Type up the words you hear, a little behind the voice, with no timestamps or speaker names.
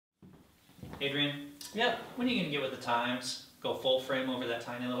Adrian, Yeah. when are you going to get with the times? Go full frame over that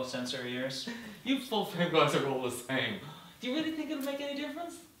tiny little sensor of yours? You full frame guys are all the same. Do you really think it'll make any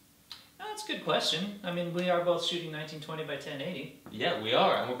difference? That's a good question. I mean, we are both shooting 1920 by 1080. Yeah, we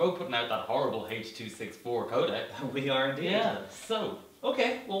are, and we're both putting out that horrible H.264 codec. We are indeed. Yeah, so.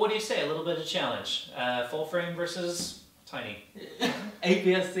 Okay, well, what do you say? A little bit of challenge. Full frame versus tiny.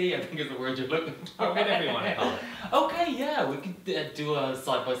 APS-C, I think is the word you're looking for. Or whatever you want to call it. Okay, yeah, we could do a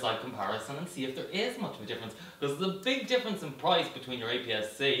side-by-side comparison and see if there is much of a difference. Because there's a big difference in price between your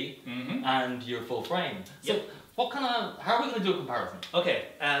APS-C and your full frame. So, how are we going to do a comparison? Okay,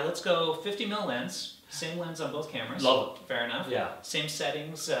 let's go 50mm lens. Same lens on both cameras. Love it. Fair enough. Yeah. Same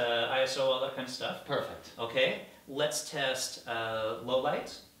settings, ISO, all that kind of stuff. Perfect. Okay, let's test low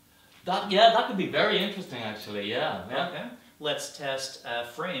light. That could be very interesting actually, yeah. Okay. Let's test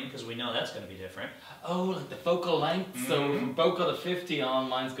frame, because we know that's going to be different. Oh, like the focal length. So if we both got a 50 on,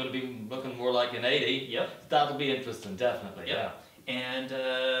 mine's going to be looking more like an 80. Yep. That'll be interesting, definitely, Yep. yeah.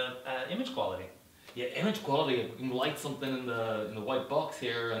 And image quality. Yeah, image quality, if we can light something in the white box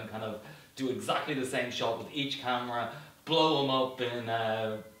here and kind of do exactly the same shot with each camera, blow them up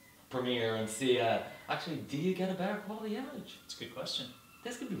in Premiere and see, actually, do you get a better quality image? That's a good question.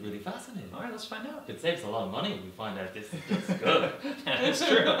 This could be really fascinating. All right, let's find out. It saves a lot of money if we find out this is good. That's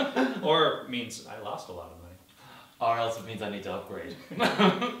true. Or means I lost a lot of money. Or else it means I need to upgrade. Okay,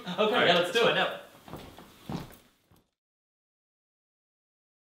 right, yeah, let's do it. find out.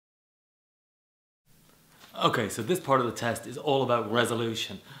 Okay, so this part of the test is all about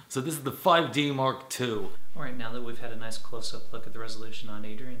resolution. So this is the 5D Mark II. Alright, now that we've had a nice close-up look at the resolution on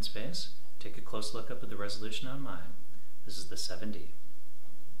Adrian's face, take a close look up at the resolution on mine. This is the 7D.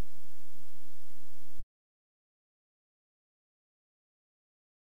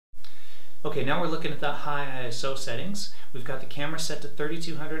 Okay, now we're looking at the high ISO settings. We've got the camera set to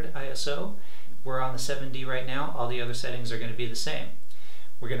 3200 ISO. We're on the 7D right now. All the other settings are going to be the same.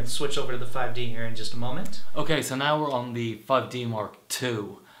 We're going to switch over to the 5D here in just a moment. Okay, so now we're on the 5D Mark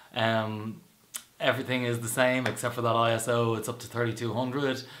II. Everything is the same except for that ISO, it's up to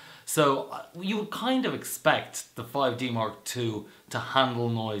 3200. So you would kind of expect the 5D Mark II to handle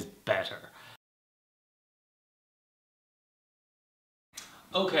noise better.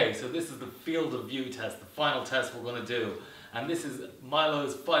 Okay, so this is the field of view test, the final test we're going to do. And this is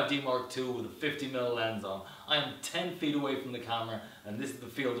Milo's 5D Mark II with a 50mm lens on. I am 10 feet away from the camera, and this is the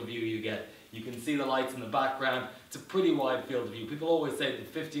field of view you get. You can see the lights in the background. It's a pretty wide field of view. People always say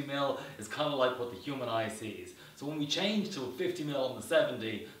that 50mm is kind of like what the human eye sees. So when we change to a 50mm on the 7D,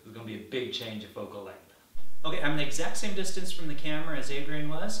 there's going to be a big change of focal length. Okay, I'm the exact same distance from the camera as Adrian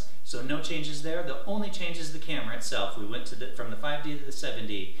was, so no changes there. The only change is the camera itself. We went from the 5D to the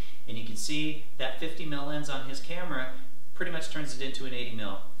 7D, and you can see that 50mm lens on his camera pretty much turns it into an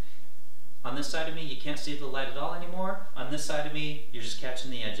 80mm. On this side of me, you can't see the light at all anymore. On this side of me, you're just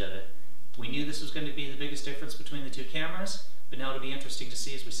catching the edge of it. We knew this was going to be the biggest difference between the two cameras, but now it'll be interesting to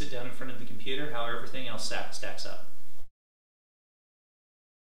see as we sit down in front of the computer how everything else stacks up.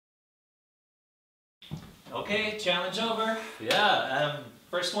 Okay, challenge over. Yeah,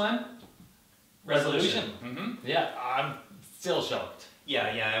 first one, resolution. Yeah, I'm still shocked.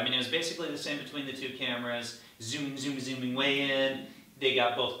 Yeah, I mean, it was basically the same between the two cameras. Zooming way in. They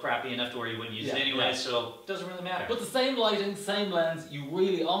got both crappy enough to where you wouldn't use it anyway, so it doesn't really matter. But the same lighting, same lens, you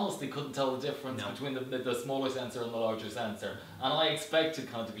really honestly couldn't tell the difference between the smaller sensor and the larger sensor. And I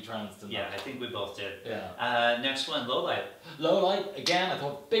expected kind of to be transient. Yeah, I think we both did. Yeah. Next one, low light. Low light, again, I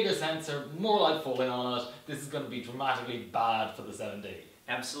thought bigger sensor, more light falling on it. This is going to be dramatically bad for the 7D.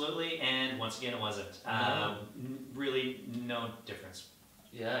 Absolutely, and once again it wasn't. Really no difference.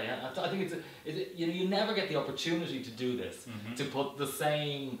 Yeah. I think you never get the opportunity to do this, to put the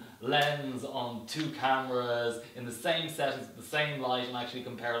same lens on two cameras in the same settings, the same light, and actually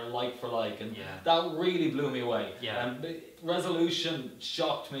compare like for like, and that really blew me away. And the resolution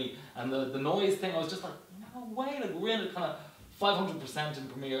shocked me, and the noise thing, I was just like, no way, like we're in at kind of 500% in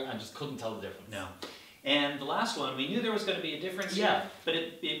Premiere and just couldn't tell the difference. No. And the last one, we knew there was going to be a difference here, but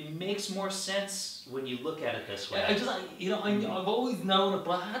it makes more sense when you look at it this way. I've always known it,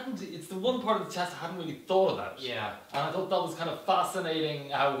 but I hadn't, it's the one part of the test I hadn't really thought about. Yeah. And I thought that was kind of fascinating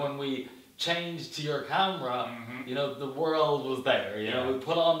how when we changed to your camera, the world was there. You know, we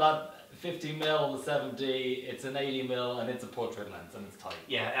put on that 50mm on the 7D, it's an 80mm, and it's a portrait lens, and it's tight.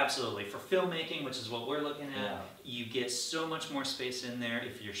 Yeah, absolutely. For filmmaking, which is what we're looking at, you get so much more space in there.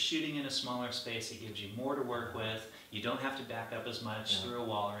 If you're shooting in a smaller space, it gives you more to work with. You don't have to back up as much through a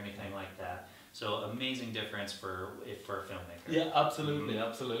wall or anything like that. So amazing difference for a filmmaker. Yeah, absolutely,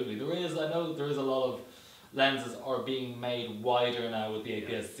 absolutely. I know there is a lot of lenses are being made wider now with the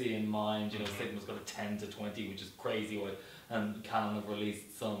APS-C in mind. You know, Sigma's got a 10 to 20, which is crazy, and Canon have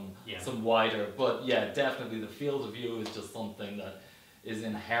released some wider. But yeah, definitely the field of view is just something that is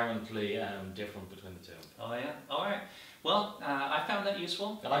inherently different between the two. Oh yeah, all right. Well, I found that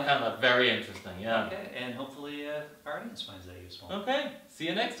useful. And I found that very interesting, yeah. Okay, and hopefully our audience finds that useful. Okay, see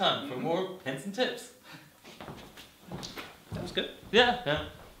you next time for more hints and tips. That was good. Yeah.